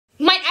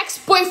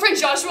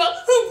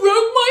Joshua, who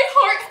broke my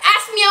heart,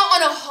 asked me out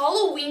on a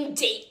Halloween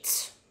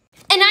date.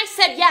 And I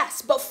said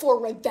yes, but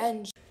for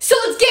revenge. So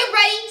let's get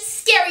ready,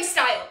 scary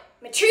style.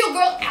 Material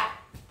girl out.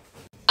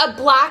 A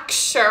black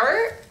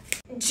shirt,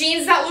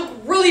 jeans that look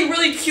really,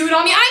 really cute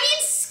on me. I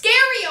mean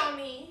scary on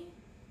me.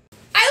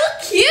 I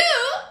look cute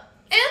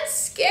and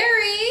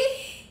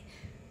scary.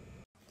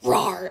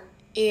 Rawr.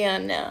 Yeah,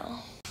 no.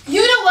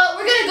 You know what?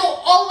 We're gonna go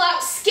all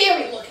out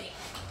scary looking.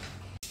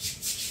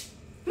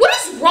 What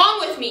is wrong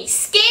with me?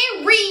 Scarier.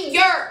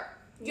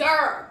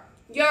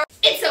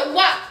 It's a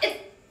what?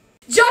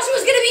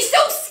 Joshua's gonna be so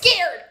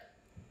scared.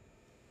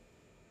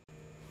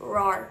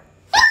 Rawr.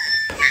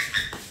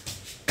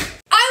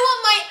 I want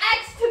my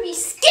ex to be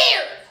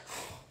scared.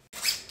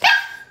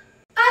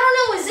 I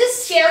don't know, is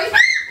this scary?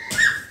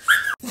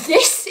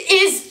 This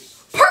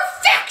is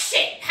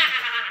perfection.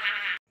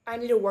 I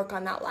need to work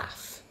on that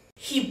laugh.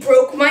 He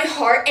broke my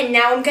heart and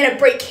now I'm gonna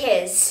break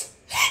his.